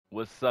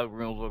What's up,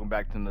 rooms? Welcome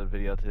back to another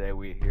video. Today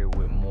we're here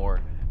with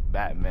more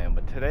Batman,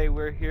 but today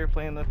we're here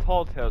playing the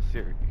Telltale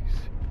series.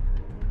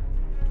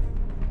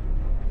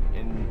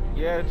 And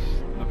yeah, it's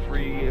the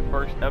free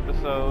first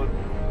episode.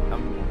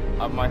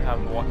 I might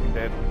have The Walking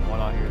Dead one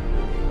on here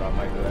too, so I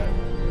might do that.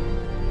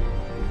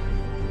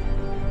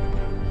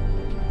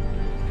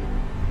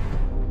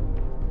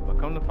 But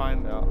come to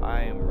find out,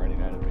 I am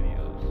running out of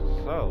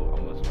videos, so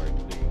I'm gonna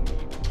start digging deep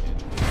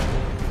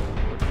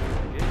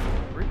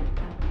into free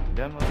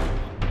demos.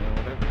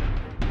 Whatever.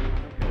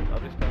 And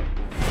other stuff.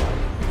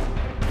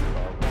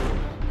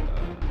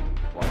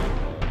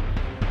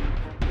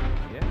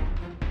 Yeah.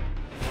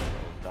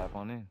 Let's dive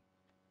on in.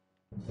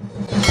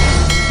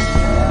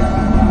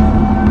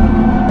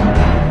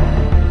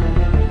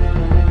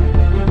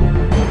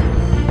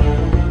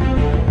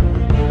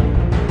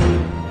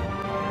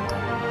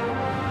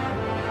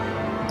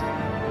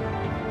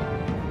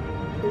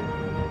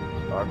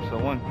 Start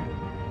episode 1.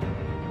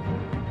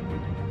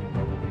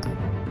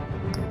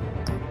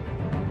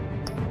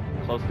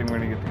 Closest thing we're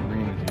gonna get to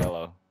green is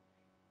yellow.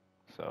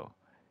 So,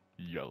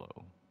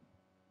 yellow.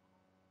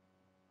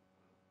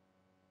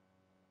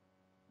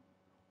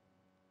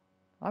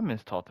 I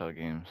miss Telltale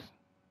games.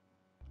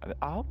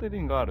 I hope they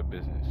didn't go out of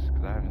business,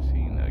 because I haven't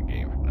seen a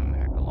game from them in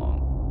heck long.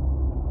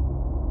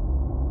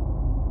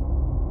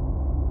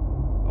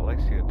 I'd like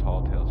to see a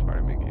Telltale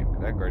Spider-Man game,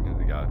 because that Guardians of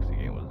the Galaxy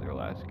game was their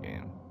last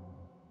game.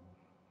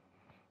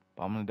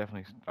 But I'm gonna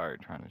definitely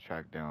start trying to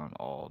track down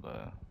all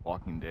the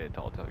Walking Dead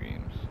Telltale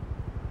games.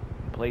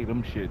 Play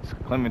them shits.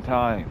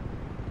 Clementine.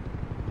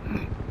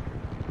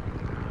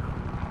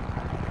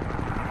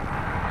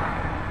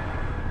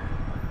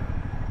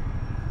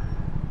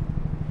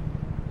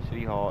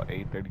 City Hall,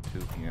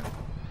 8:32 p.m.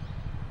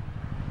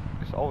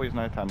 It's always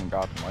nighttime in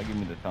Gotham. Why give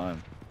me the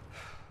time?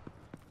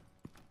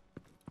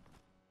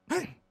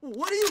 Hey,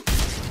 what are you?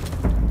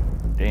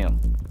 Damn.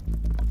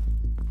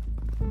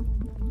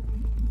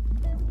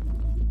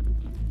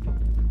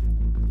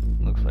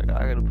 Looks like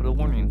I gotta put a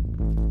warning.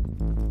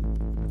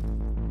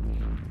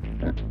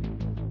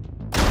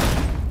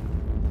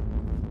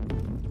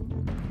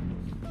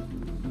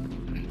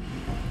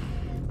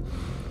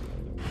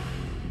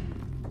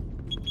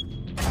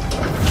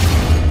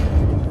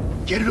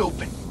 Get it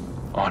open.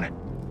 On it.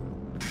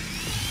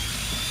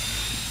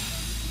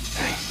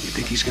 Hey, you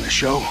think he's gonna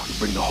show?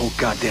 Bring the whole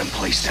goddamn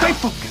place down. Stay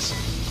focused.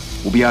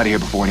 We'll be out of here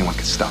before anyone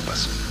can stop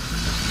us.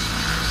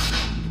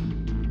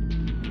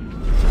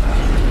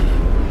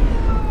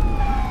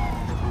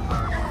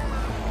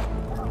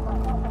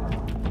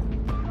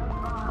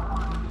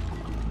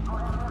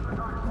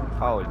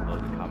 I always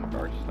love the comic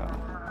art style.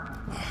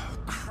 Oh,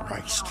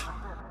 Christ.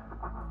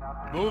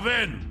 Move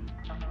in!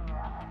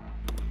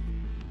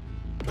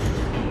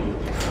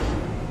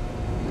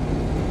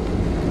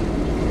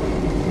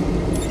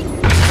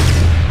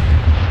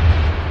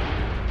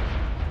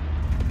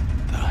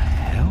 The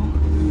hell?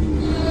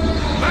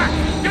 Back!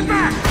 Get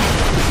back!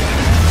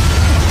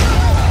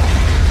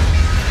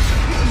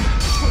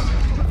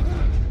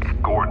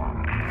 Gordon.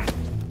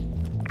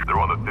 They're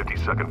on the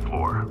 52nd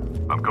floor.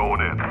 I'm going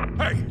in.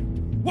 Hey!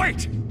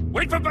 Wait!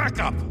 Wait for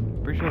backup!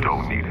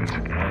 Don't need it.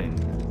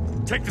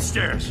 Take the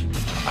stairs.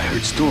 I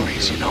heard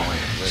stories, you know.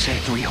 Sent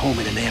 3 home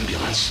in an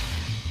ambulance.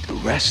 The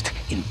rest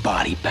in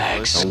body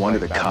bags. No wonder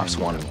the cops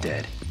want him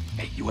dead.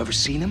 Hey, you ever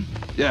seen him?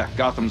 Yeah,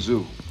 Gotham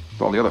Zoo.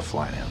 With all the other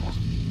flying animals.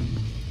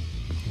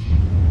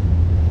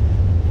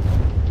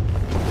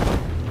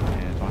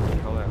 And it's on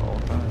control at all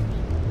times.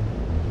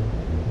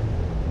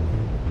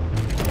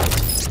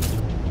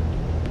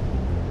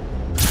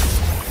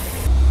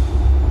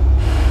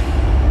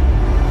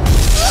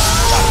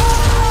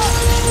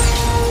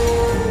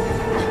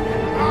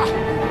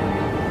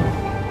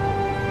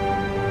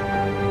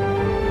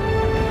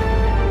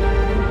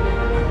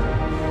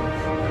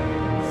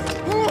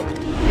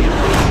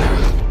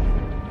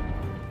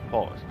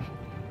 Pause.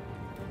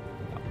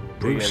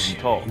 Bruce, Big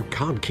as tall. you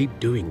can't keep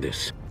doing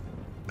this.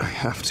 I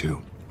have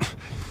to.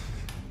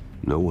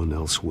 No one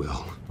else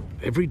will.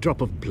 Every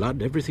drop of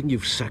blood, everything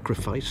you've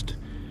sacrificed.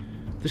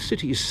 The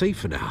city is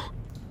safer now.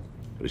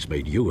 It's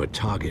made you a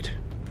target.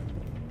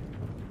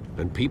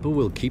 And people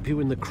will keep you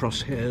in the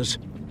crosshairs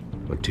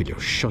until you're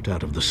shot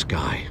out of the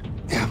sky.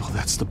 Yeah, well,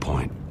 that's the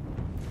point.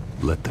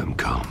 Let them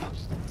come.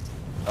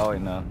 Oh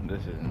wait, no,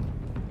 this isn't.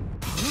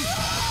 This is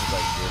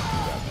like this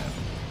Batman.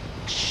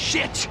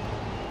 Shit!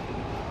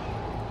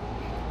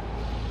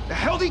 The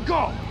hell'd he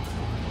go?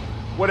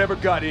 Whatever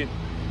got in,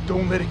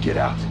 don't let it get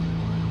out.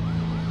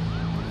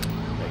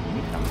 Like,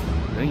 you sound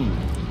green.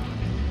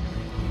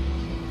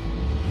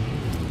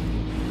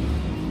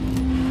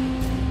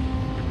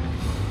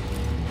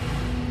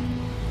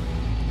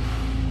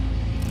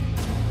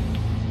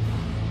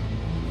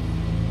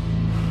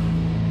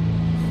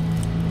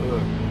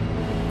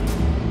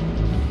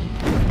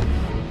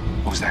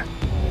 What was that?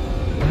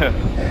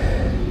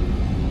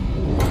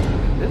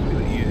 This is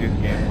the easiest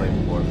gameplay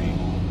for me.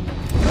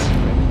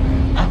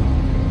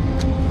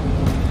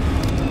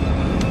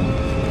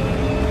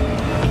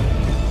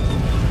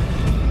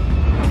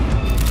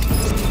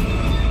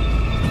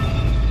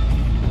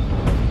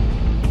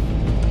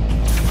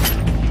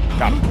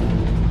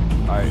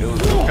 Alright, it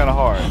was kind of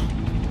hard.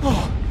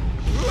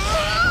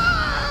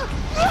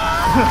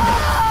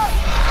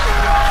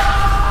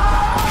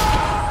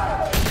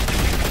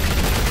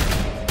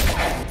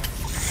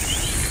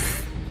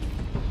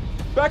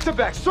 Back to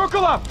back,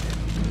 circle up!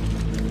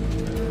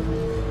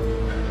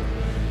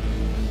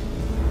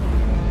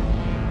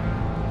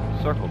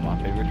 Circle, my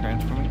favorite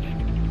transformation.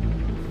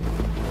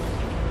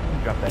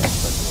 Got that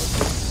special.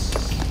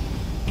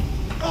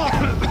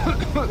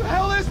 What the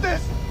hell is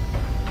this?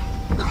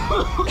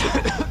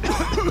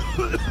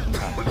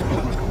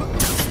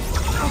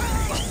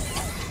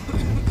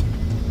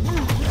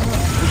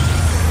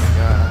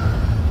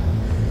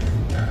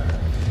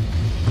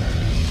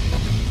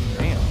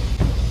 Damn.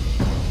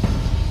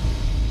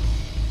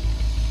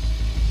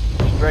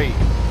 Straight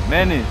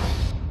menace.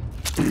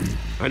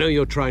 I know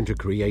you're trying to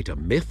create a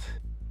myth,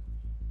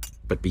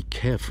 but be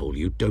careful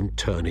you don't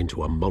turn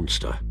into a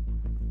monster.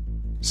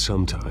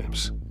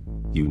 Sometimes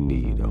you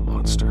need a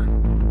monster.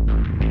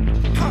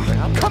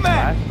 Come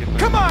on!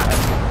 Come on!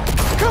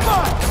 Come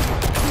on!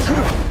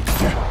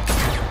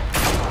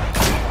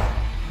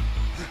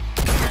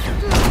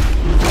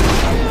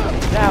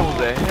 That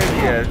was a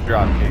heavy ass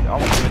drop kick. I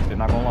almost missed it,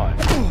 not gonna lie.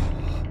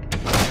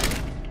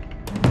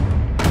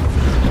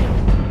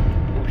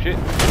 Oh shit.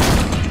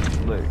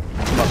 Look,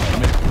 I'm about to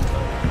miss it.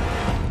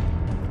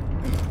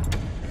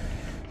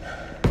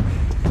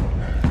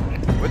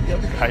 Where'd the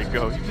other guy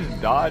go? He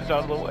just dodged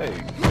out of the way.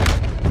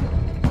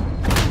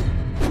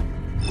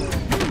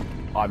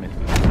 Oh, I missed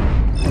it.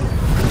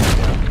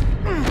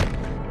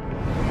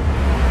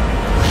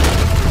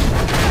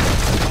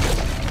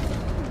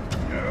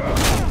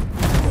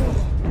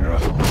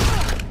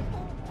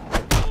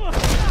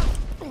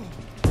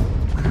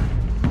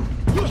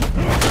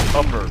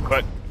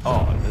 Uppercut.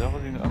 Oh, that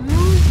wasn't even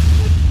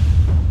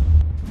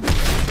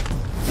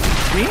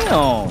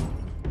Damn.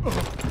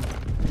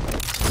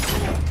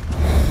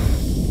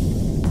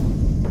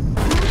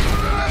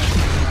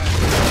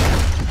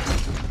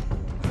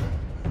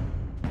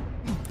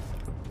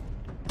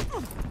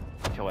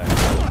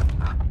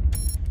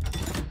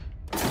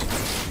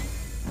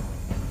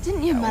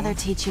 Didn't your mother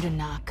teach you to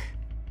knock?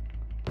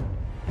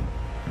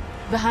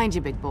 Behind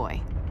you, big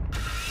boy.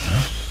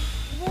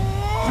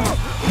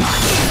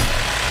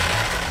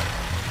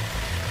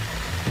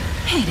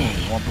 Heyday.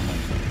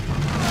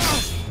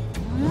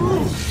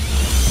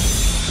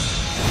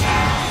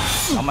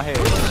 On my head.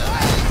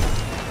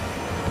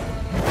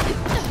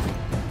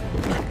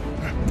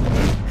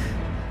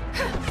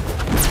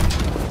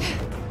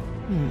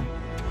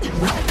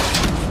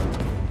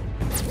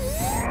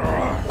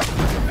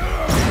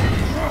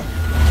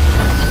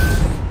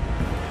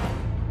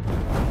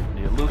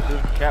 The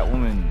elusive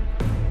Catwoman.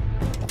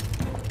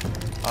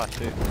 Oh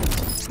shit.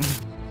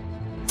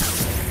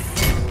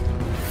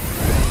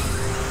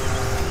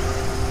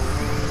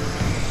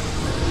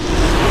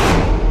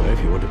 If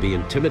you want to be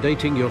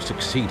intimidating, you're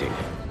succeeding.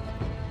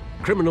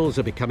 Criminals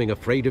are becoming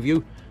afraid of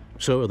you,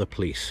 so are the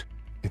police.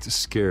 It's a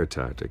scare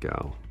tactic,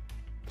 Al.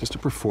 Just a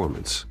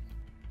performance.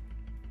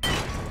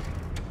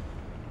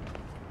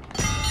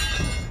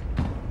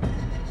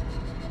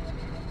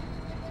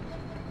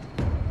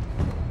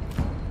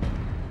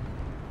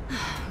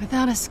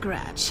 Without a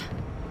scratch.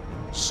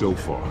 So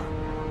far.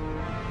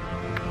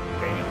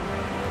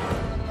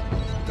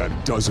 That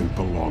doesn't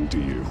belong to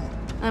you.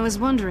 I was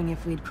wondering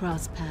if we'd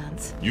cross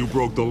paths. You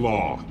broke the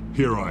law.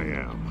 Here I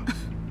am.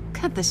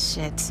 Cut the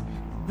shit.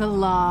 The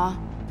law.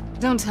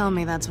 Don't tell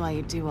me that's why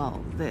you do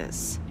all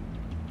this.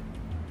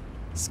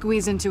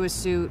 Squeeze into a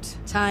suit,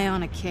 tie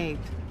on a cape.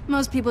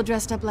 Most people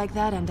dressed up like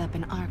that end up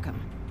in Arkham.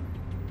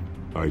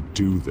 I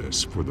do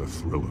this for the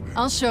thrill of it.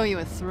 I'll show you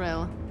a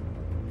thrill.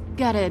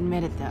 Gotta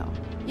admit it, though.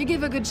 You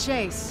give a good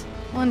chase.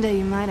 One day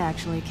you might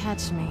actually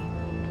catch me.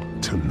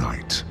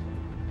 Tonight.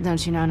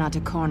 Don't you know not to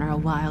corner a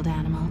wild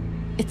animal?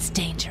 It's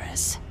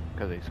dangerous.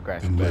 Because they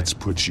scratched And back. let's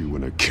put you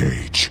in a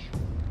cage.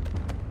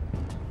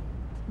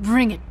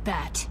 Bring it,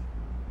 Bat.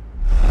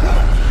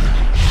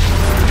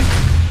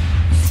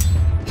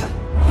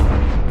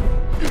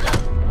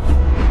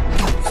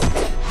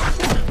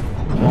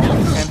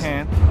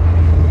 Hand.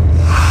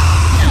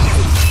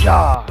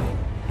 Yeah.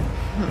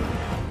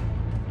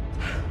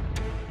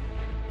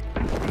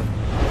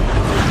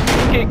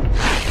 Kick.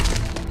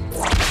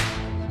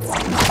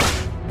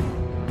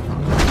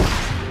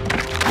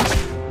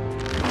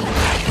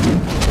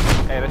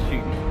 Hey, that's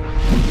cheating.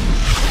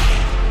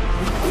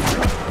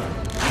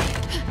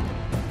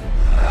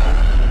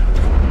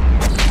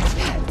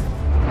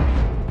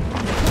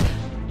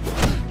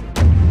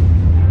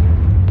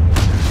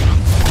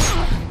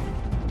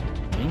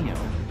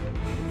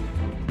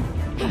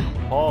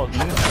 Pause,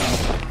 man.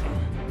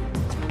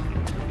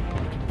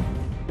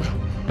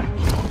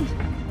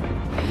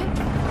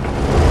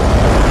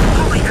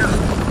 Holy hell!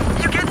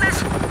 You get this?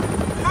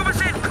 Move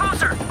us in,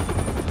 closer!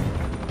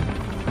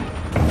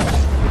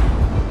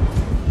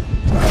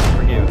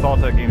 Forget it. It's all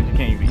that games you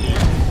can't beat.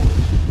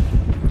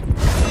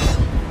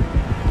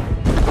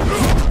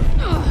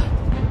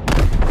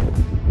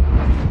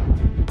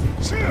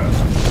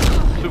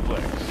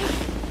 Suplex.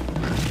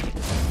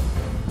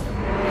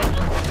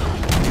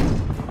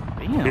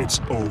 it's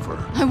over.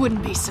 I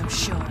wouldn't be so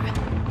sure. I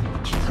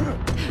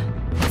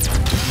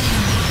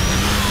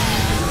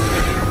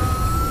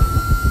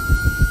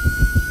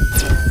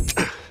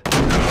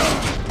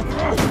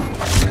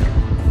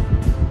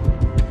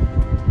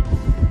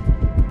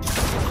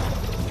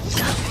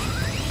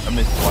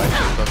missed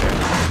twice. It's okay.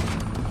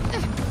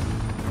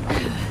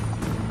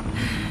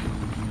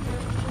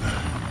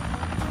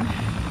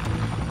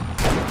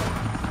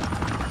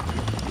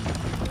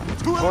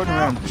 Gordon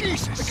Ramsay.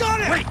 Jesus! Got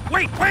it!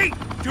 Wait!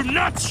 Do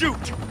not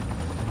shoot!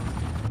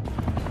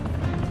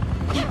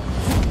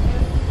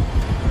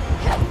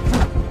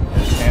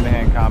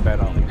 Hand-to-hand combat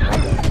only.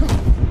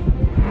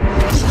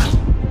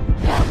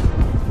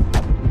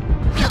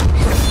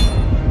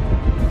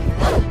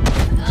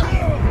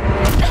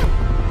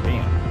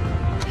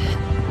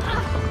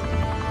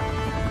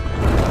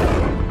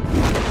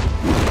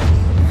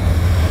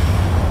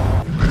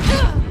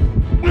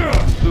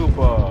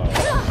 Super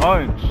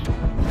punch.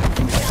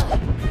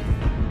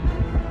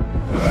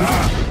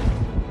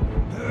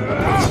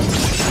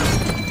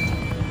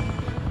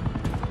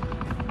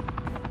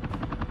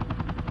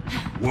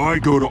 Why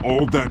go to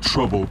all that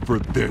trouble for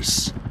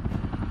this?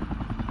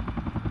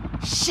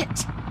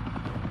 Shit!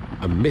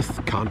 A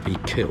myth can't be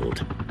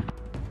killed.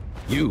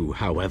 You,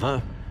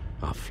 however,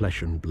 are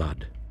flesh and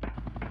blood.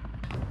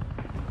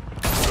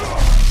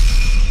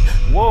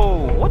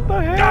 Whoa, what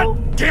the hell?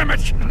 God damn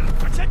it!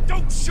 I said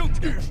don't shoot!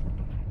 It's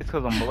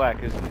because I'm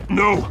black, isn't it?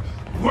 No!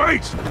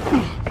 Wait!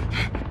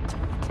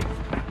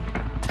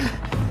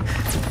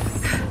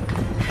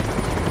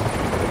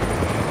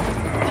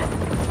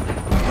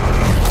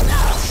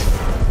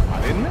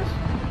 I didn't miss?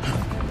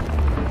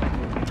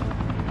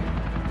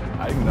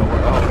 I didn't know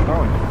where I was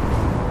throwing it.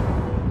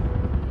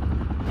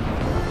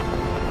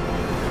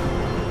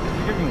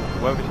 It's giving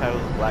whoever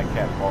shadows black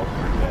cat falls to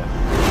her death.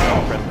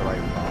 Don't press the right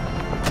button.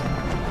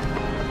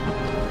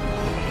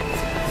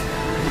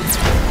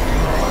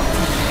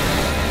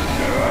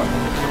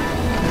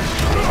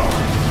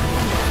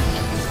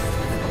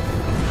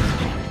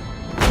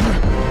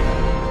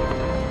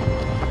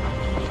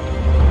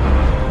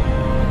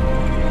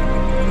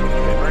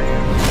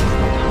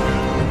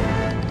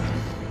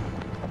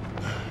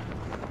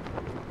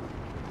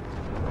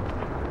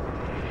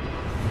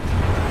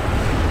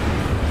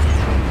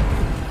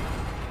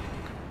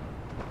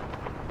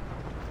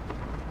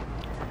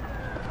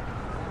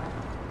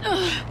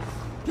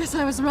 Guess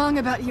I was wrong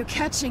about you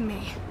catching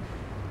me.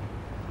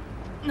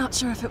 Not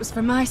sure if it was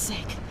for my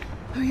sake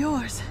or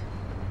yours.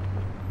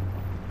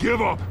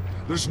 Give up!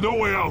 There's no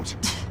way out!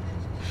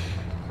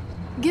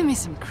 Give me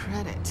some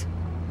credit.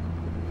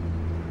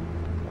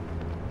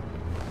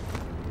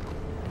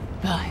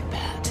 I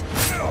bet.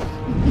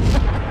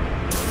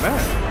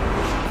 Man.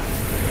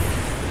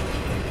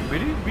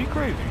 Be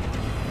crazy.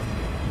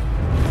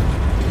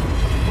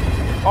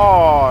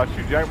 Oh,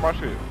 she jacked my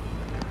shit.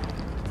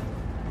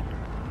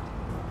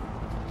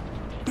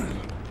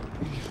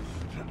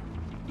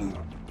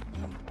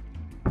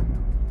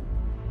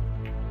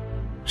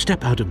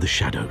 Step out of the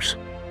shadows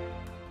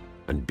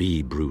and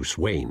be Bruce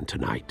Wayne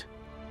tonight.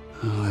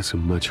 Oh, that's a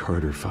much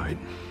harder fight.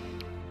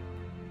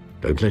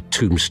 Don't let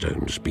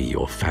tombstones be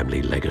your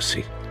family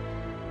legacy.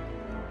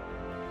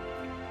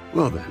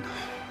 Well then.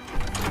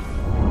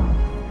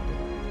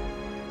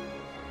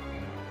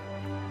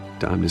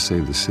 Time to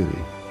save the city.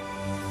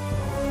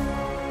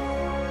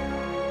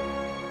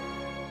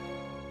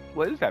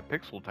 What is that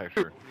pixel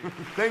texture?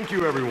 Thank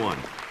you, everyone.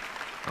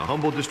 A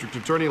humble district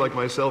attorney like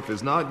myself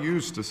is not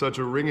used to such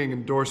a ringing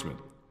endorsement.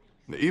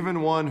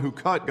 Even one who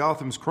cut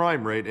Gotham's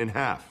crime rate in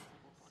half.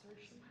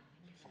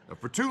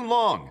 For too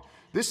long,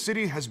 this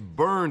city has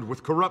burned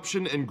with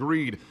corruption and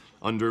greed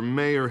under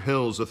Mayor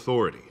Hill's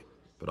authority.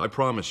 But I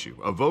promise you,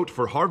 a vote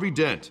for Harvey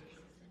Dent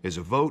is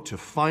a vote to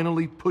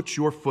finally put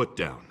your foot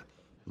down.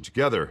 And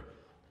together,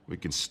 we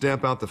can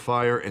stamp out the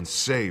fire and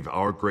save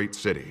our great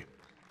city.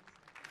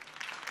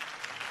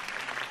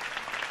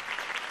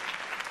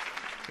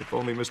 If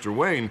only Mr.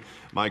 Wayne,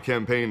 my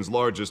campaign's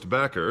largest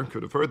backer,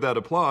 could have heard that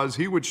applause,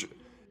 he would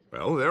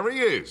well, there he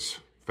is.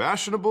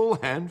 Fashionable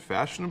and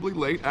fashionably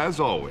late as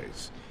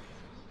always.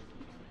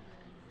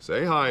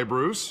 Say hi,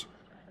 Bruce.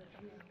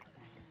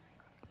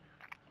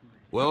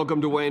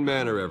 Welcome to Wayne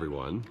Manor,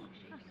 everyone.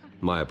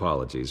 My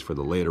apologies for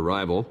the late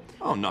arrival.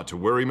 Oh, not to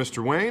worry,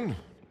 Mr. Wayne.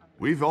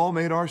 We've all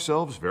made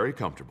ourselves very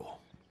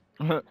comfortable.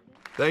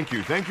 Thank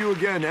you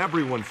again,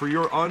 everyone, for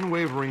your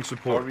unwavering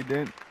support. Harvey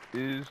Dent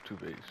is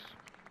Two-Face.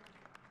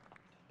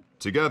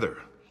 Together,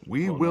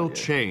 we will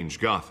change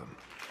Gotham.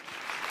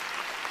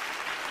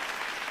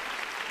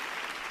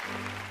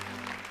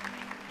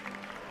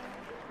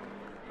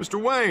 Mr.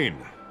 Wayne,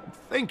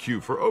 thank you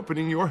for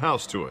opening your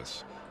house to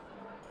us.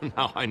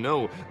 Now, I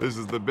know this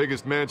is the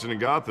biggest mansion in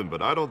Gotham,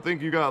 but I don't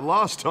think you got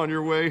lost on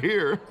your way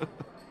here.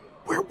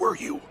 Where were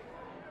you?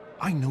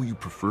 I know you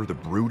prefer the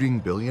brooding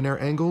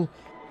billionaire angle,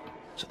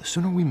 so the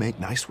sooner we make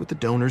nice with the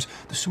donors,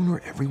 the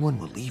sooner everyone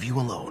will leave you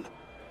alone.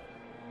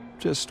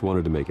 Just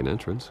wanted to make an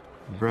entrance.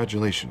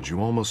 Congratulations, you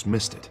almost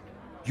missed it.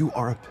 You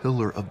are a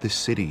pillar of this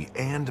city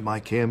and my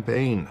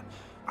campaign.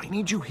 I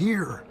need you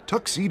here,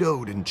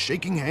 tuxedoed and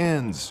shaking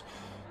hands.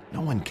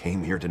 No one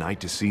came here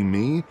tonight to see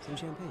me. Some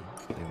champagne.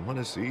 They want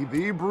to see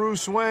the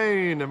Bruce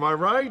Wayne, am I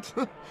right?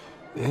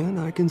 And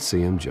I can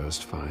see him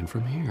just fine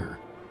from here.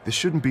 This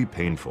shouldn't be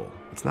painful.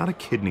 It's not a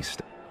kidney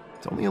stone.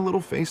 It's only a little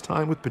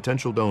FaceTime with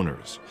potential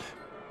donors.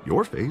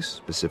 Your face,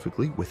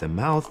 specifically, with a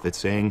mouth that's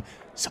saying,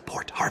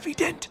 support Harvey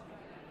Dent.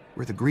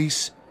 We're the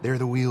grease, they're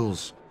the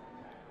wheels.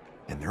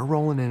 And they're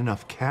rolling in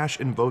enough cash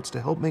and votes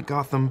to help make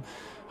Gotham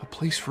a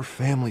place for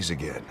families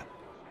again.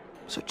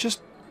 So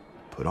just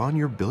put on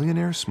your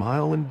billionaire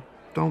smile and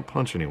don't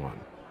punch anyone.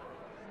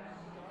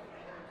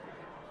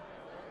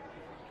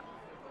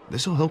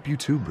 This'll help you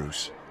too,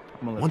 Bruce.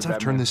 Once I've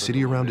turned this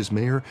city around as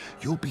mayor,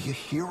 you'll be a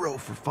hero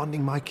for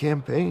funding my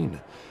campaign.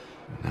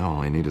 Now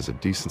all I need is a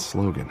decent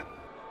slogan.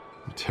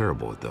 I'm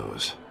terrible at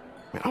those.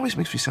 It always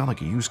makes me sound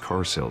like a used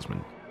car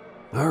salesman.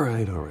 All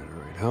right.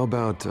 How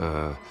about,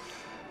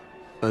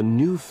 a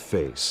new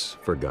face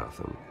for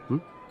Gotham?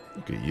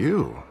 Look at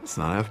you. It's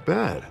not half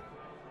bad.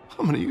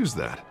 I'm gonna use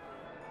that.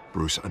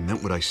 Bruce, I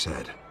meant what I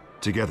said.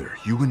 Together,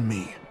 you and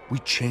me, we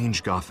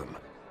change Gotham.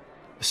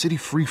 A city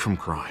free from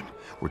crime,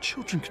 where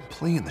children can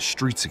play in the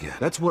streets again.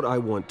 That's what I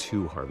want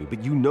too, Harvey,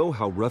 but you know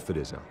how rough it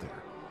is out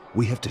there.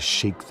 We have to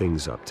shake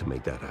things up to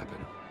make that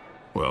happen.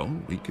 Well,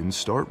 we can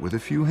start with a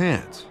few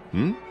hands,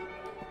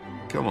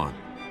 Come on.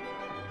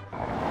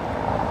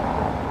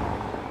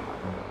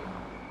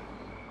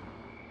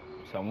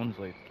 Someone's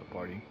late to the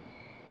party.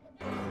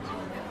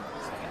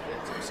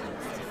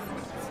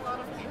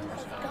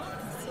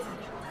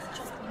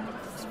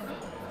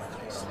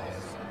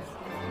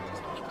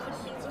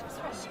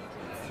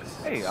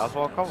 Hey,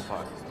 Oswald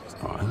Cobblepot.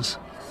 Oz?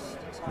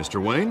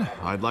 Mr. Wayne,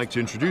 I'd like to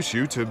introduce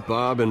you to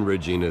Bob and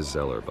Regina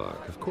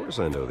Zellerbach. Of course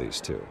I know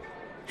these two.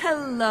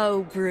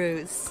 Hello,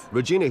 Bruce.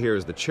 Regina here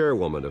is the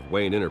chairwoman of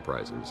Wayne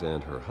Enterprises,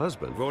 and her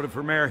husband voted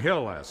for Mayor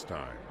Hill last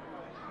time.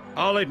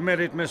 I'll admit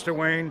it, Mr.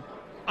 Wayne.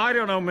 I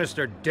don't know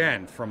Mr.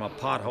 Dent from a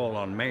pothole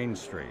on Main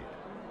Street,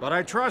 but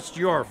I trust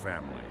your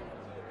family.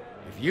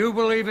 If you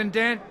believe in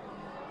Dent,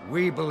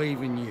 we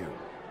believe in you.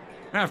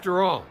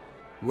 After all,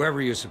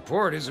 whoever you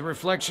support is a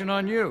reflection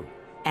on you.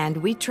 And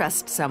we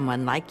trust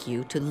someone like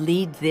you to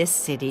lead this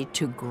city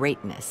to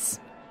greatness.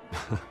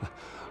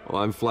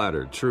 Well, I'm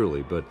flattered,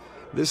 truly, but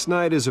this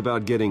night is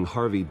about getting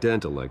Harvey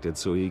Dent elected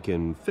so he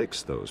can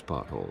fix those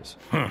potholes.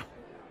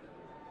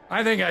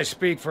 I think I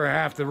speak for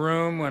half the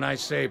room when I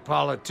say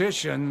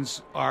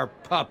politicians are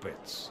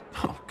puppets.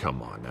 Oh,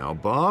 come on now,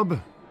 Bob.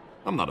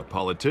 I'm not a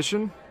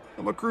politician.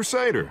 I'm a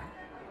crusader.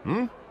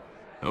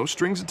 No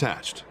strings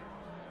attached.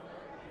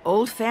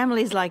 Old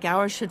families like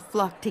ours should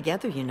flock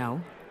together, you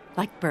know.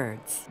 Like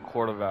birds.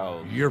 Court of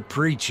Owls. You're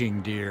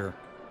preaching, dear.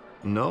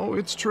 No,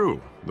 it's true.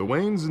 The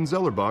Waynes and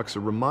Zellerbachs are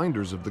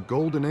reminders of the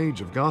golden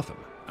age of Gotham.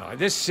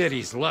 This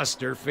city's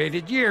luster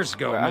faded years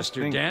ago, Well,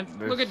 Mr. Dent.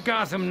 Look at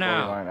Gotham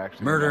now.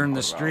 Murder in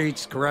the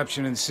streets,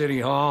 corruption in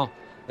City Hall,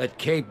 that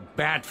Cape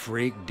Bat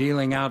freak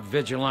dealing out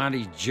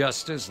vigilante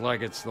justice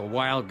like it's the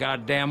wild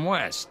goddamn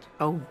West.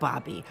 Oh,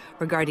 Bobby,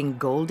 regarding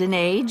Golden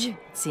Age, it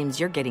seems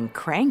you're getting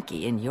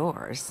cranky in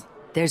yours.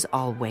 There's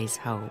always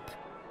hope.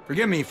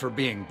 Forgive me for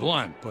being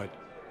blunt, but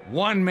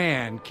one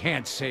man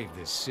can't save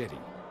this city.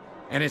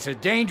 And it's a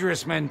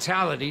dangerous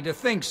mentality to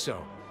think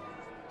so.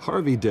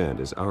 Harvey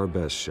Dent is our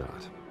best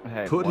shot.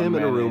 Hey, Put one him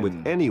in a man room in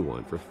with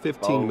anyone for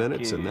 15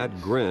 minutes and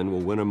that grin will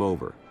win him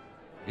over.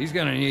 He's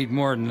gonna need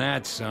more than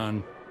that,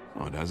 son.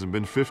 Oh, it hasn't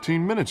been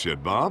 15 minutes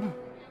yet, Bob.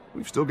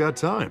 We've still got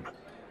time.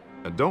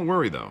 Don't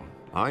worry, though.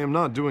 I am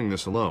not doing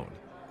this alone.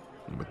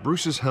 And with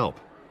Bruce's help,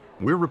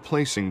 we're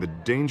replacing the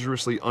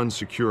dangerously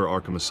unsecure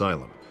Arkham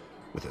Asylum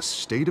with a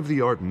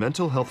state-of-the-art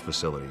mental health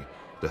facility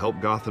to help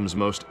Gotham's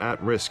most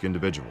at-risk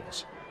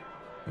individuals.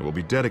 It will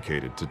be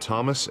dedicated to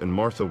Thomas and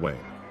Martha Wayne,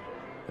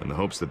 in the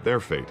hopes that their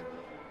fate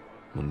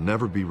will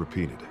never be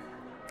repeated.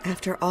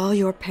 After all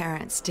your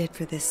parents did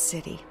for this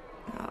city,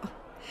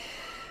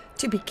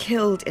 to be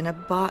killed in a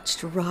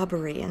botched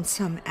robbery in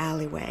some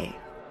alleyway,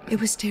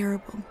 it was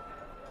terrible.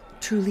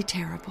 Truly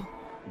terrible.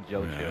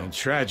 A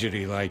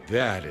tragedy like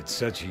that at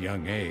such a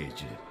young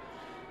age,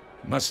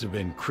 it must have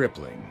been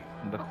crippling.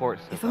 The court.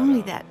 If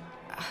only that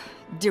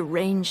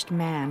deranged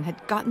man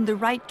had gotten the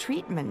right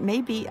treatment,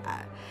 maybe...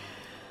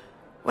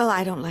 well,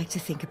 I don't like to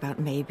think about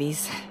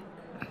maybes.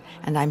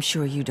 And I'm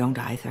sure you don't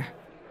either.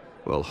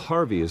 Well,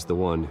 Harvey is the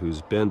one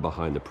who's been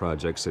behind the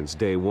project since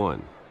day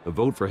one. A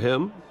vote for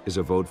him is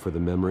a vote for the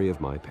memory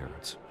of my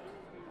parents.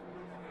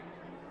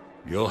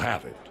 You'll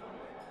have it.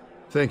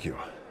 Thank you.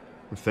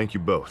 Thank you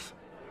both.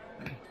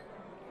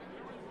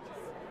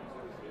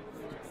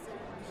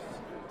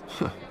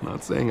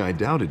 Not saying I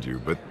doubted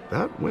you, but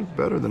that went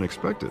better than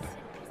expected.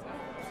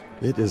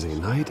 It is a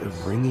night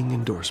of ringing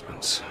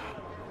endorsements.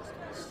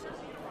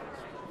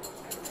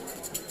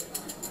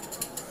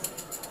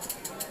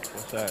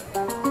 What's that?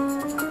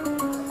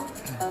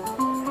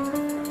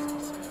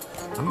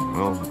 Oh,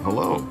 well,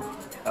 hello.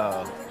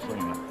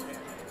 Selena.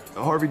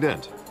 Harvey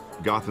Dent,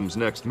 Gotham's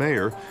next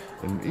mayor,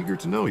 and eager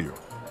to know you.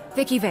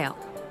 Vicky Vale.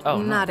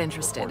 Oh, Not no,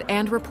 interested. reporter.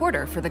 And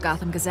reporter for the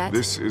Gotham Gazette.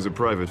 This is a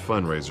private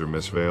fundraiser,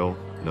 Miss Vale.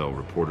 No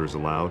reporters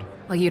allowed.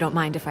 Well, you don't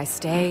mind if I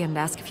stay and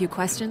ask a few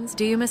questions,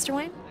 do you, Mr.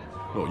 Wayne?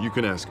 Well, you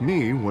can ask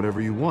me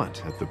whatever you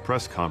want at the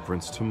press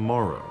conference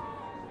tomorrow.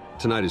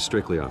 Tonight is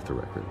strictly off the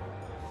record.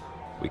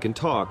 We can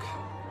talk,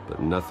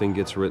 but nothing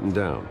gets written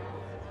down.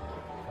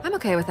 I'm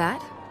okay with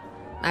that.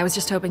 I was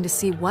just hoping to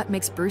see what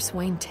makes Bruce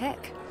Wayne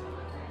tick.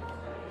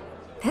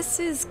 This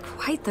is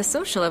quite the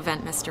social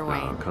event, Mr.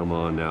 Wayne. Oh, come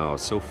on now.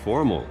 So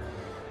formal.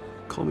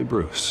 Call me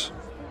Bruce.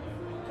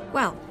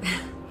 Well,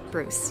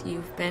 Bruce,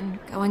 you've been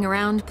going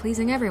around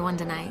pleasing everyone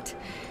tonight.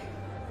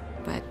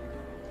 But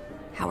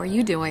how are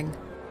you doing?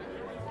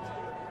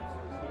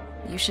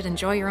 You should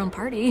enjoy your own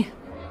party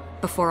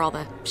before all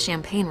the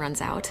champagne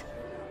runs out.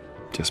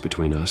 Just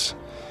between us,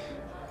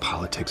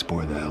 politics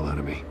bore the hell out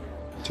of me.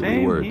 Too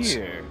many words,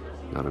 Here.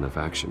 not enough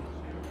action.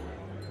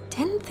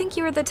 Didn't think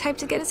you were the type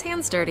to get his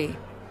hands dirty.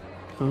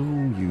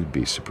 Oh, you'd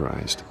be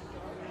surprised.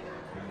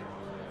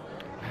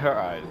 Her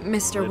eyes.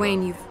 Mr.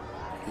 Wayne,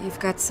 you've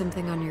got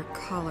something on your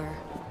collar.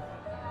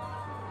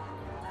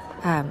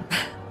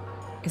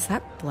 Is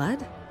that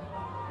blood?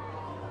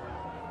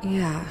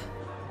 Yeah.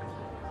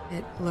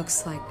 It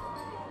looks like...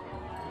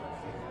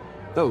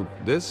 Oh,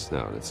 this?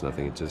 No, it's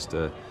nothing. It just,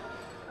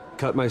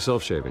 cut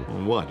myself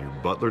shaving. What, your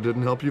butler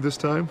didn't help you this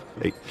time?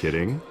 Hey,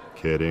 kidding.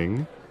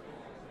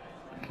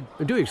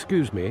 Do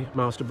excuse me,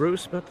 Master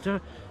Bruce,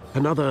 but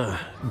another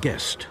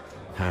guest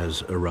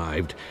has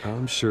arrived.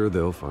 I'm sure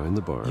they'll find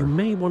the bar. You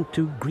may want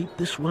to greet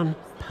this one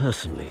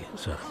personally,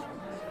 sir.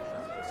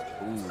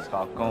 Ooh,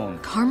 Falcone.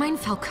 Carmine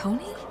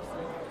Falcone?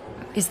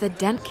 Is the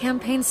Dent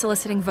campaign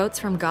soliciting votes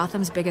from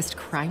Gotham's biggest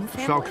crime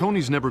family?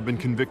 Falcone's never been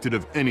convicted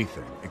of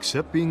anything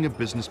except being a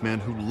businessman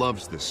who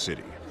loves this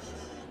city.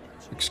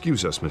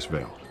 Excuse us, Miss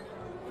Vale.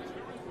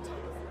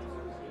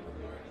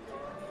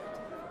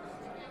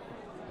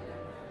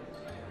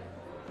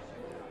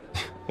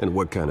 And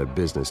what kind of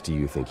business do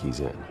you think he's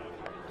in?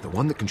 The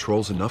one that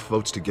controls enough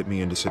votes to get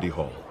me into City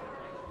Hall.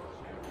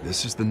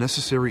 This is the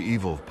necessary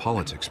evil of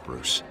politics,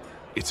 Bruce.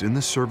 It's in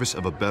the service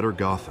of a better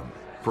Gotham,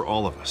 for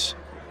all of us.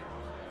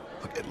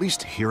 Look, at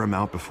least hear him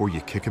out before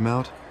you kick him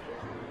out.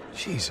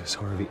 Jesus,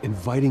 Harvey,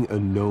 inviting a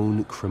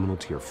known criminal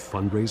to your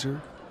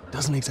fundraiser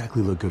doesn't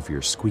exactly look good for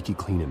your squeaky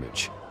clean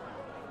image.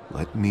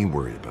 Let me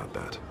worry about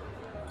that.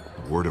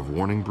 A word of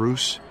warning,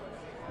 Bruce.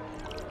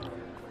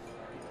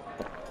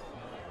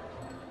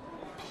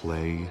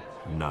 Play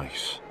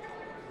nice.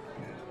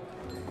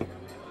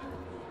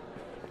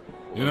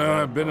 You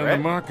know, I've been in the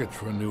market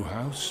for a new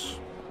house.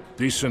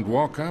 Decent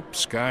walk-up,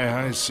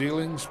 sky-high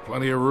ceilings,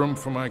 plenty of room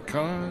for my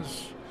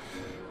cars.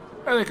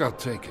 I think I'll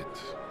take it.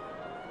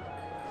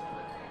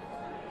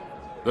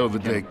 Though the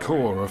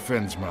decor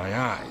offends my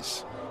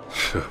eyes.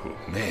 Oh,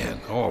 man,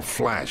 all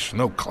flash,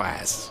 no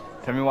class.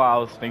 Tell me why I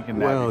was thinking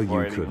that Well,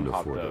 before you it couldn't even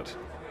popped afford up.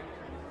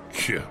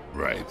 it. Yeah,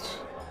 right.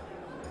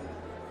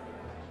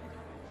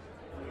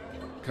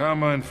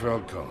 Carmine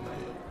Falcone,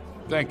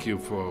 thank you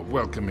for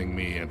welcoming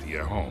me into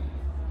your home.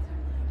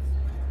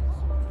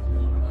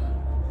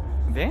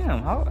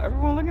 Damn, how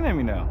everyone looking at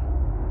me now?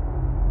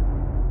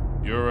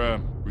 You're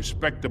a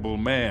respectable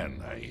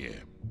man, I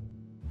hear.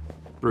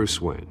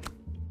 Bruce Wayne.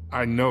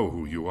 I know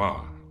who you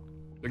are.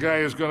 The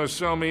guy who's gonna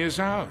sell me his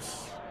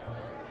house.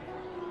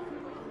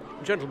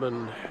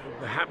 Gentlemen,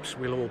 perhaps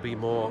we'll all be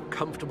more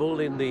comfortable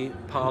in the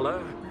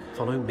parlor.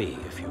 Follow me,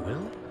 if you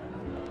will.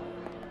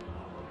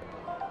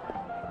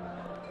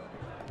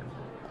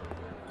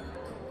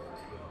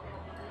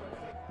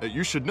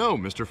 You should know,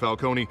 Mr.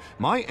 Falcone,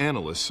 my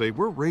analysts say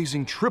we're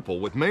raising triple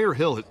what Mayor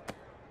Hill has...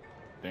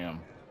 Damn.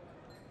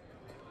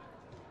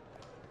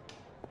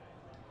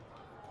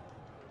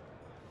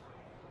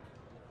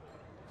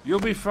 You'll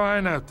be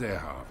fine out there,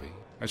 Harvey.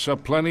 I saw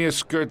plenty of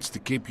skirts to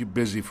keep you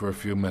busy for a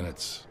few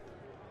minutes.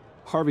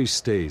 Harvey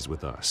stays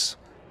with us.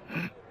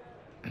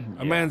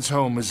 A man's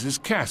home is his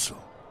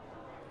castle.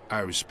 I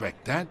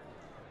respect that.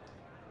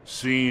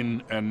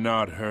 Seen and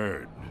not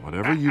heard.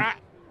 Whatever you...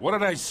 What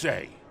did I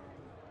say?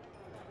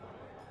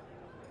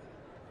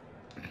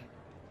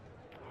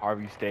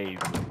 Harvey stays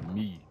with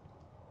me.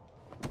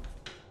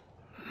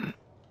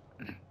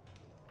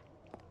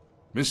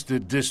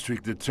 Mr.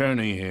 District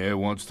Attorney here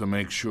wants to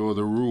make sure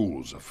the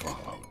rules are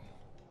followed.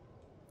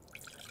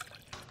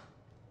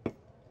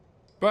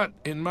 But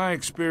in my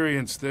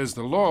experience, there's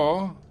the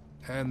law,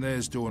 and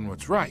there's doing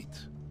what's right.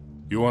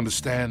 You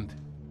understand?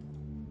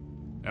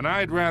 And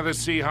I'd rather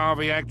see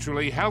Harvey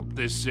actually help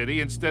this city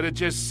instead of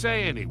just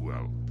saying he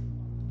will.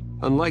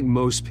 Unlike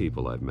most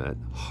people I've met,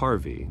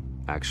 Harvey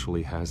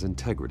actually has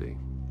integrity.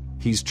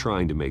 He's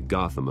trying to make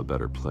Gotham a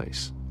better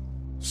place.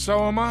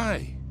 So am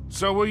I.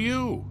 So are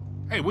you.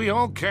 Hey, we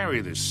all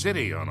carry this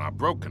city on our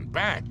broken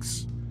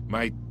backs.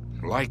 Might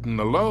lighten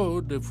the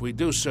load if we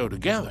do so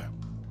together.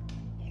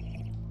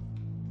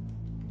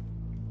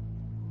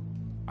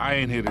 I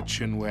ain't here to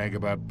chinwag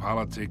about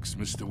politics,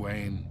 Mr.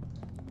 Wayne.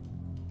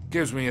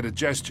 Gives me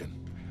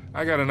indigestion.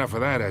 I got enough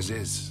of that as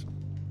is.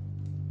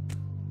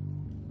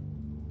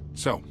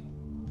 So,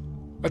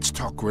 let's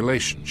talk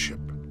relationship.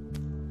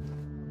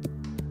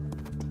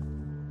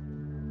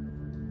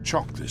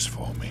 chalk this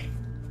for me?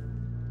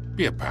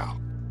 Be a pal.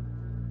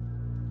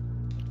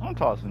 I'm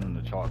tossing in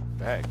the chalk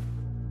back.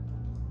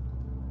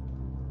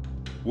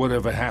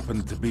 Whatever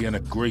happened to being a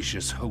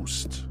gracious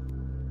host?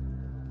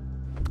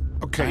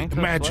 Okay,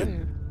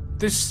 imagine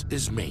this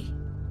is me.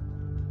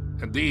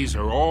 And these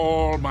are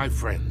all my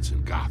friends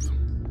in Gotham.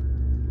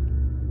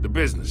 The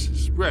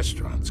businesses,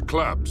 restaurants,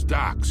 clubs,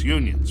 docks,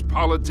 unions,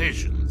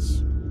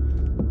 politicians.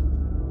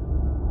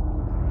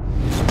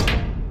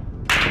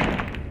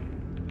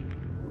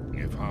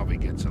 If Harvey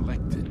gets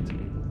elected.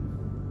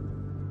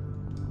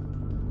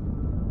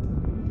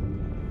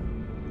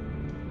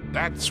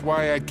 That's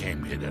why I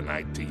came here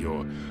tonight to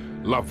your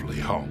lovely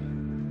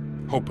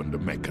home, hoping to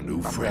make a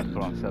new friend.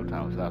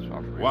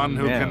 One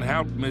who can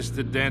help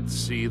Mr. Dent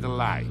see the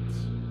light,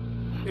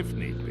 if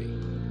need be.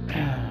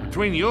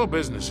 Between your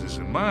businesses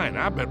and mine,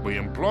 I bet we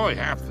employ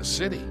half the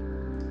city.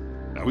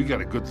 Now, we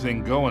got a good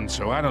thing going,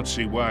 so I don't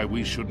see why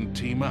we shouldn't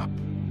team up.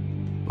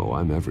 Oh,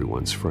 I'm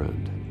everyone's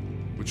friend.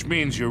 Which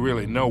means you're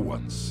really no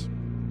one's.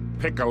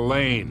 Pick a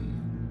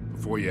lane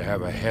before you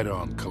have a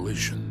head-on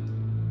collision.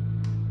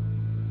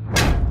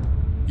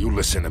 You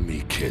listen to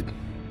me, kid.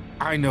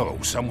 I know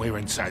somewhere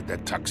inside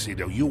that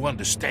tuxedo you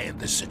understand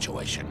this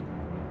situation.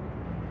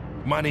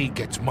 Money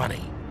gets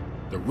money.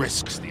 The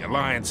risks, the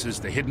alliances,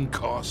 the hidden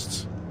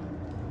costs.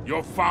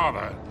 Your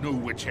father knew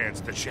which hands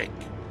to shake.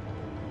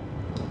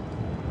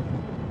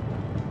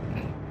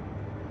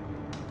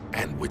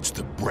 And which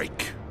to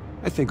break.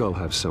 I think I'll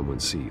have someone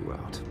see you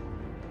out.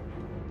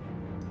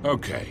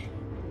 Okay.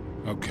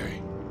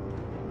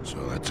 So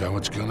that's how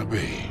it's gonna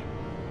be.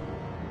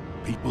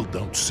 People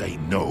don't say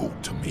no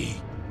to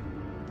me.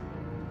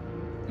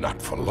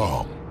 Not for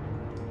long.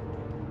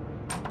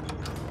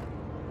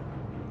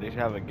 They should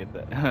have a get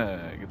that.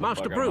 Get the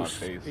Master fuck out of my Bruce,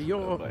 face,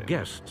 your but-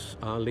 guests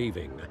are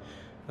leaving.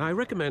 I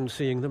recommend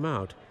seeing them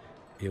out.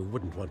 You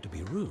wouldn't want to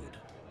be rude.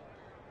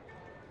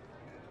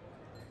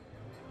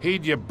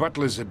 Heed your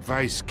butler's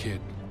advice, kid.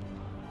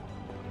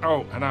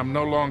 Oh, and I'm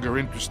no longer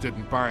interested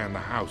in buying the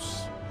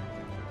house.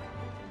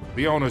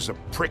 The owner's a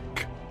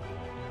prick,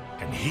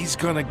 and he's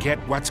gonna get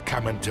what's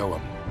coming to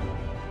him.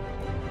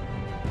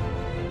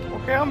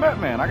 Okay, I'm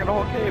Batman. I got a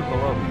whole cave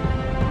below me.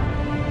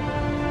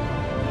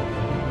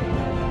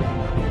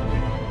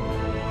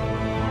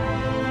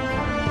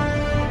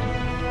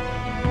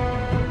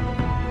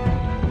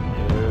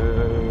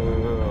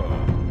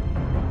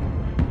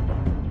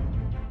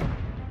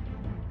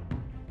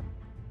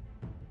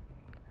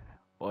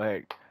 Well,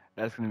 heck,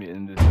 that's gonna be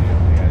in this video.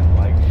 You guys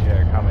like,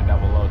 share, comment down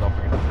below. Don't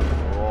forget to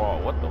subscribe.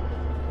 What the?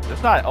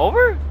 It's not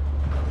over?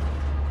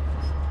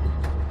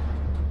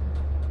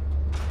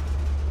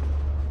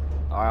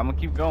 Alright, I'm gonna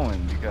keep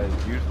going because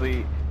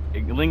usually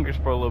it lingers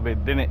for a little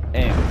bit, then it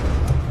ends.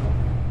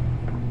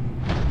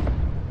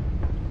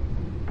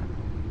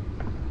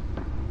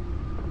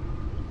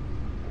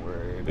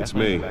 It's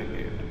me.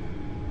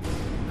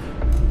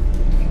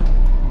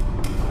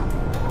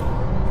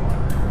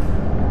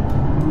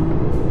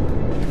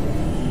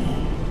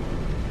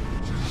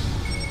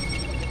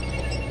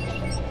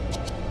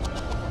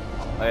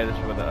 Oh yeah, this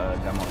is where the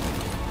demo is.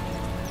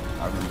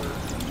 I remember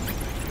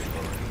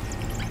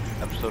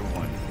episode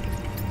 1.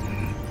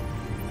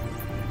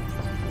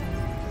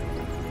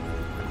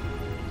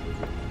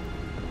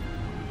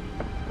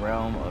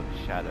 Realm of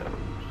Shadows.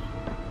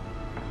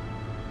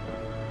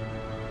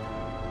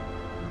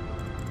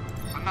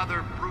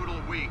 Another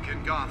brutal week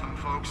in Gotham,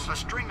 folks. A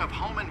string of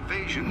home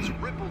invasions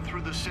rippled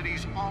through the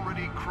city's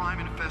already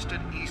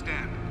crime-infested East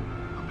End.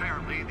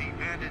 Apparently, the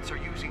bandits are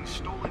using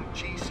stolen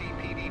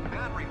GCPD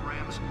battering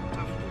rams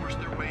to force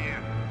their way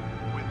in,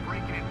 with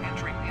breaking and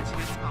entering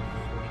incidents up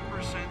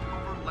 40%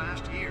 over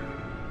last year.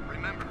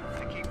 Remember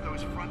to keep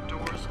those front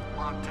doors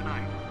locked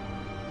tonight.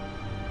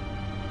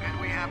 And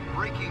we have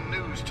breaking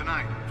news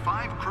tonight.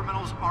 5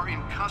 criminals are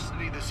in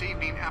custody this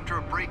evening after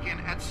a break-in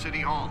at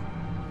City Hall.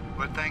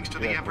 But thanks to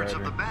the efforts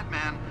of the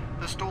Batman,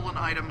 the stolen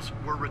items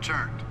were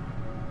returned.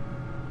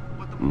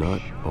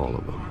 Not all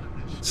of them.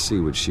 Let's see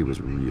what she was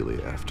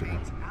really after.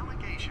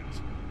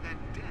 Allegations that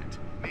Dent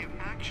may have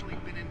actually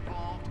been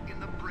involved in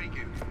the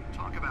break-in.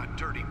 Talk about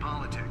dirty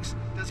politics.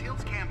 Does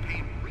Hill's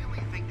campaign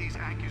really think these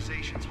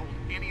accusations hold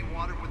any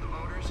water with the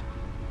voters?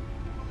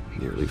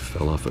 Nearly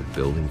fell off a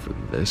building for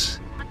this?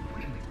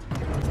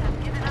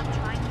 Have given up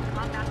trying to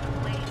combat the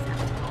blaze at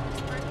the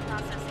Goldsburg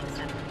Processing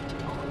Center,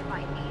 owned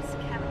by Ace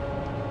Chemical.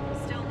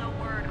 Still no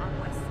word on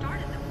what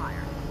started the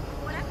fire.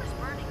 Whatever's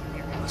burning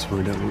there. Let's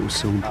find out what was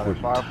so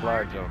important.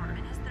 Firefly Joker.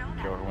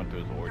 Joker went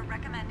through his origin.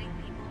 Recommending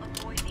people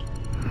avoid the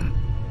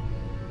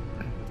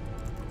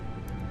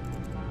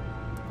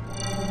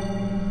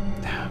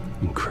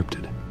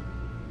Encrypted.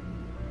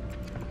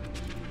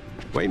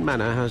 Wayne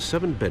Manor has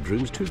 7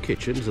 bedrooms, 2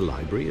 kitchens, a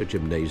library, a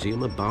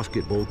gymnasium, a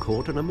basketball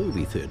court, and a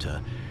movie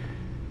theater.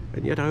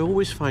 And yet I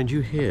always find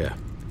you here,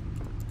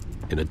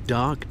 in a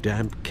dark,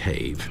 damp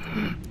cave.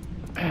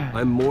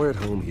 I'm more at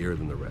home here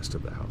than the rest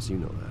of the house, you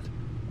know that.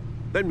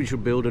 Then we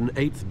should build an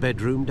 8th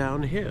bedroom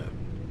down here.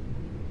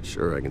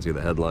 Sure, I can see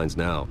the headlines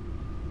now.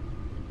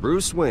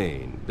 Bruce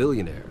Wayne,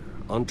 billionaire,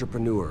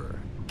 entrepreneur,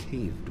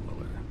 cave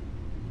dweller.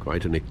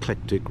 Quite an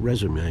eclectic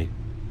resume.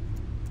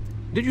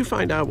 Did you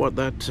find out what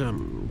that,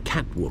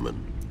 Catwoman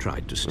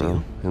tried to steal?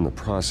 Well, in the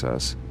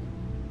process.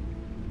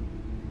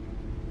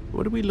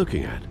 What are we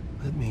looking at?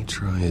 Let me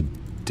try a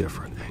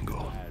different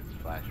angle.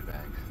 Ads,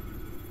 flashbacks.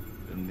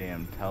 The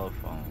damn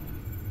telephone.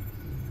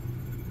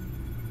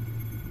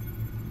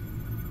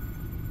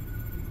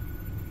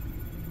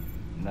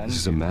 This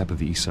is a map of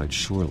the east side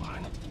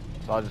shoreline.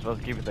 So I was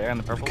supposed to keep it there in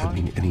the purple It could one?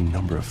 mean any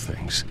number of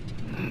things.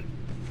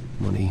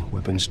 Money,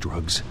 weapons,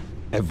 drugs.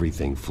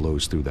 Everything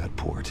flows through that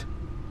port.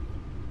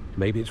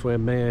 Maybe it's where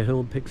Mayor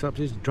Hill picks up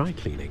his dry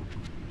cleaning.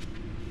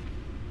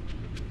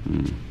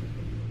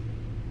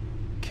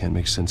 Can't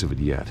make sense of it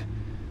yet.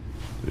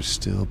 There's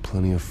still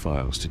plenty of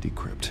files to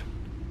decrypt.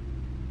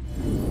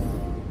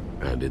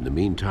 And in the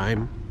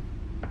meantime,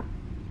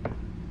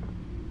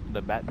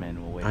 The Batman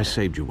will wait. I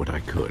saved you what I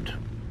could.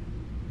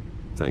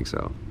 Thanks,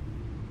 Al.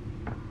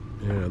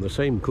 Yeah, the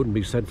same couldn't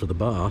be said for the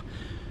bar.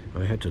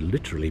 I had to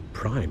literally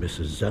pry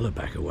Mrs. Zeller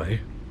back away.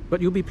 But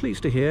you'll be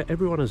pleased to hear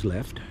everyone has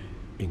left,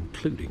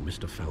 including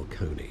Mr.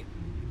 Falcone.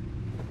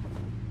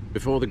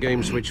 Before the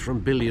game switched from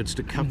billiards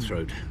to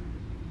cutthroat.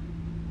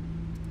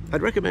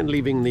 I'd recommend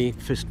leaving the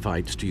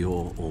fistfights to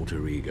your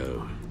alter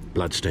ego.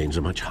 Bloodstains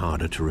are much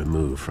harder to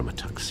remove from a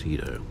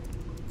tuxedo.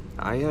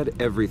 I had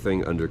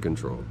everything under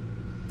control.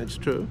 That's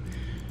true.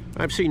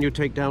 I've seen you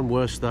take down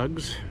worse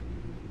thugs.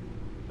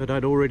 But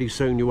I'd already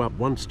sewn you up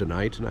once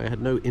tonight, and I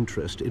had no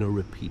interest in a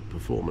repeat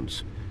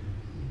performance.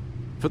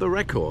 For the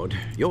record,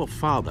 your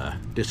father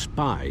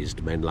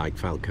despised men like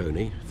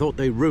Falcone, thought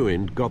they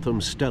ruined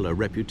Gotham's stellar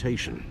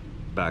reputation.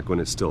 Back when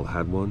it still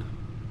had one?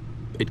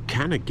 It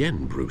can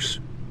again, Bruce.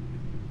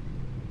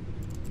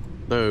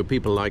 Though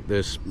people like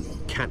this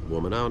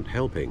Catwoman aren't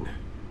helping.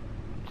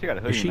 She got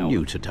a hoodie. Is she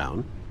new to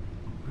town?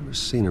 Never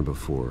seen her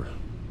before.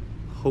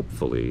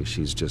 Hopefully,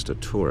 she's just a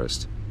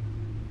tourist.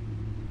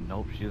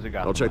 Nope, she's a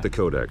Gotham. I'll check the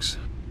codex.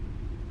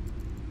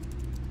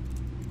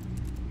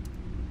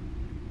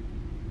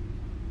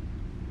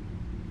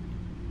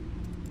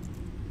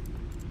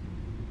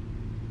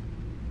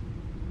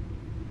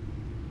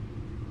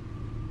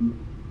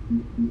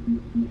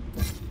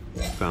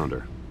 Found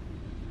her.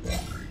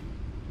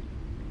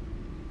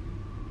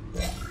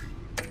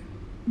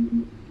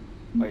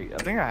 Wait, I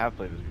think I have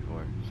played this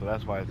before, so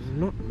that's why it's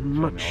Not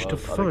much to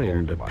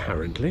find,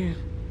 apparently.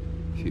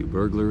 Few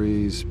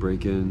burglaries,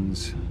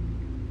 break-ins.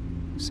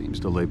 Seems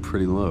to lay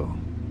pretty low.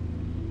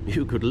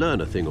 You could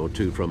learn a thing or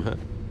two from her.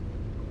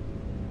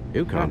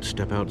 You can't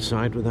step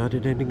outside without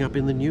it ending up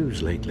in the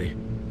news lately.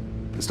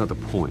 That's not the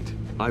point.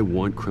 I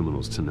want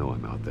criminals to know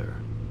I'm out there.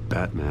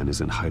 Batman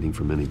isn't hiding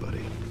from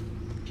anybody.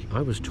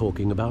 I was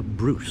talking about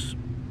Bruce.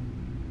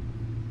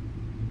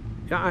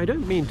 I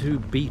don't mean to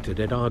beat a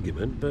dead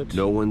argument, but...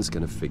 No one's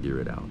gonna figure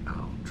it out,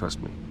 Al.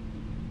 Trust me.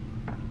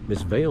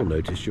 Miss Vale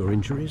noticed your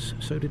injuries,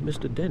 so did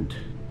Mr. Dent.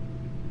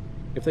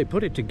 If they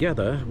put it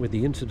together with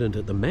the incident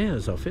at the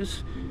mayor's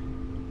office,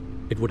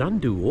 it would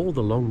undo all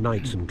the long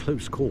nights and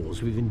close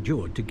calls we've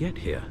endured to get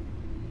here.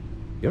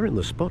 You're in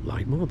the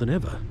spotlight more than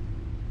ever.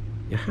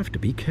 You have to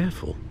be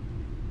careful.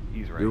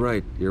 He's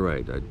right. You're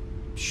right. I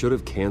should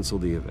have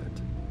canceled the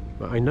event.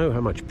 I know how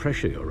much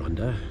pressure you're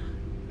under.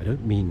 I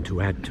don't mean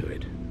to add to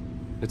it.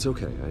 It's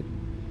okay.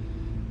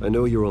 I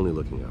know you're only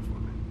looking out for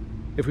me.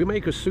 If we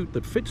make a suit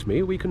that fits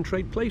me, we can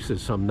trade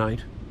places some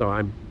night, though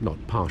I'm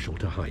not partial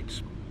to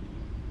heights.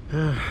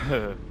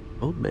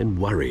 Old men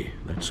worry,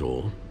 that's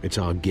all. It's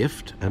our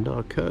gift and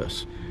our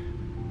curse.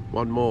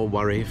 One more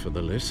worry for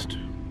the list.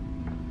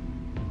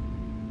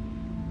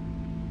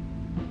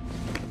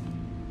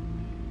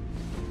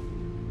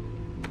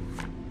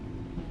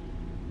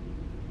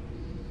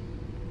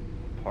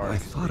 I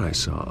thought I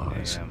saw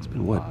Oz. It's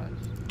been, what,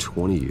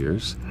 20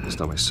 years? Last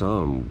time I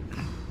saw him,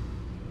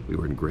 we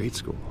were in grade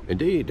school.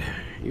 Indeed.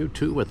 You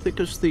two were thick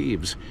as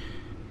thieves.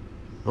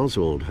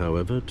 Oswald,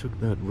 however, took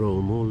that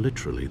role more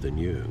literally than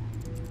you.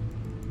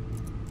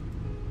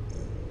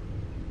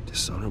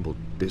 Dishonorable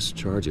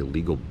discharge,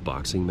 illegal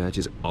boxing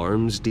matches,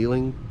 arms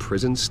dealing,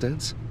 prison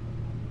stints?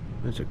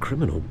 That's a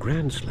criminal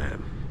grand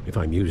slam, if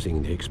I'm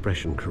using the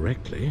expression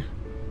correctly.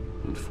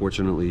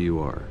 Unfortunately, you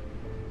are.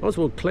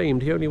 Oswald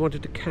claimed he only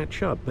wanted to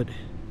catch up, but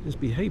his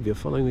behavior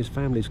following his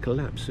family's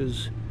collapse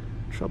is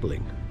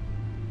troubling.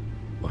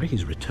 Why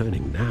he's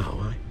returning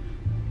now,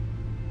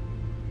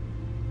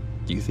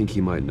 Do you think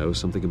he might know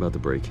something about the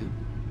break-in?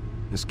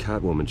 This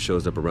Catwoman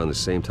shows up around the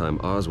same time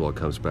Oswald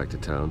comes back to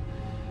town.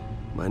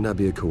 Might not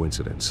be a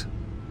coincidence.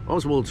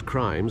 Oswald's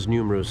crimes,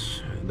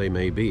 numerous they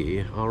may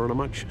be, are on a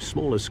much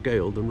smaller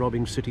scale than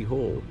robbing City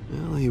Hall.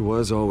 Well, he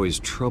was always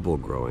trouble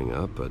growing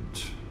up, but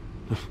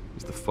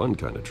it's the fun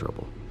kind of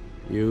trouble.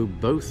 You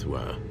both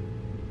were.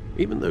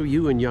 Even though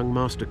you and young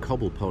Master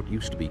Cobblepot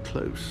used to be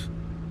close,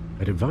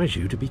 I'd advise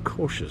you to be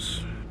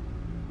cautious.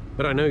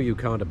 But I know you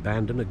can't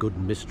abandon a good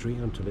mystery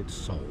until it's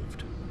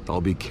solved.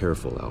 I'll be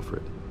careful,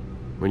 Alfred.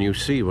 When you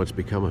see what's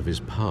become of his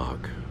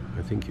park,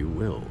 I think you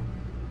will.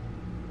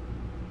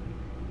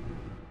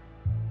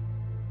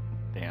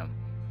 Damn.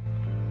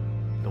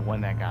 The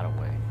one that got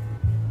away.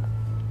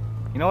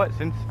 You know what?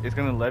 Since it's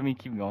gonna let me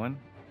keep going,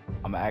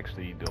 I'm gonna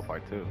actually do a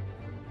part 2.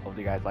 Hope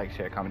you guys like,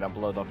 share, comment down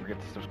below. Don't forget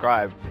to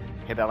subscribe.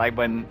 Hit that like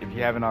button if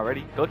you haven't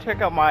already. Go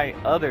check out my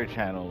other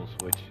channels,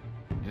 which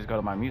just go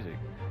to my music.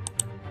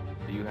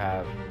 You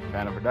have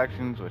Phantom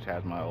Productions, which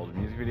has my old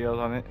music videos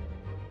on it.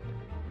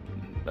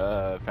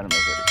 Phantom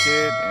Makes the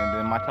Kid, and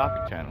then my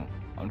topic channel.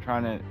 I'm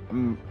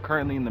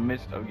currently in the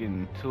midst of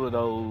getting 2 of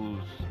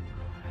those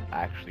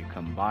actually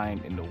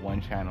combined into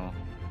one channel,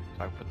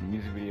 so I can put the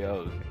music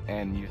videos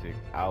and music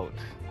out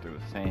through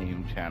the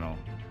same channel.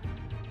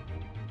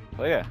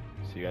 So yeah,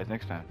 see you guys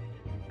next time.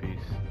 Peace.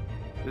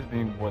 This is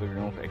being Boy the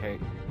Green Wolf,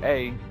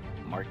 aka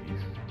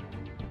Marquise.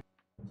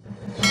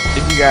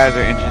 If you guys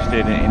are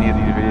interested in any of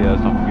these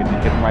videos, don't forget to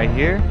hit them right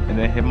here and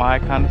then hit my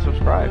icon to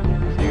subscribe.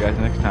 See you guys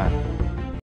next time.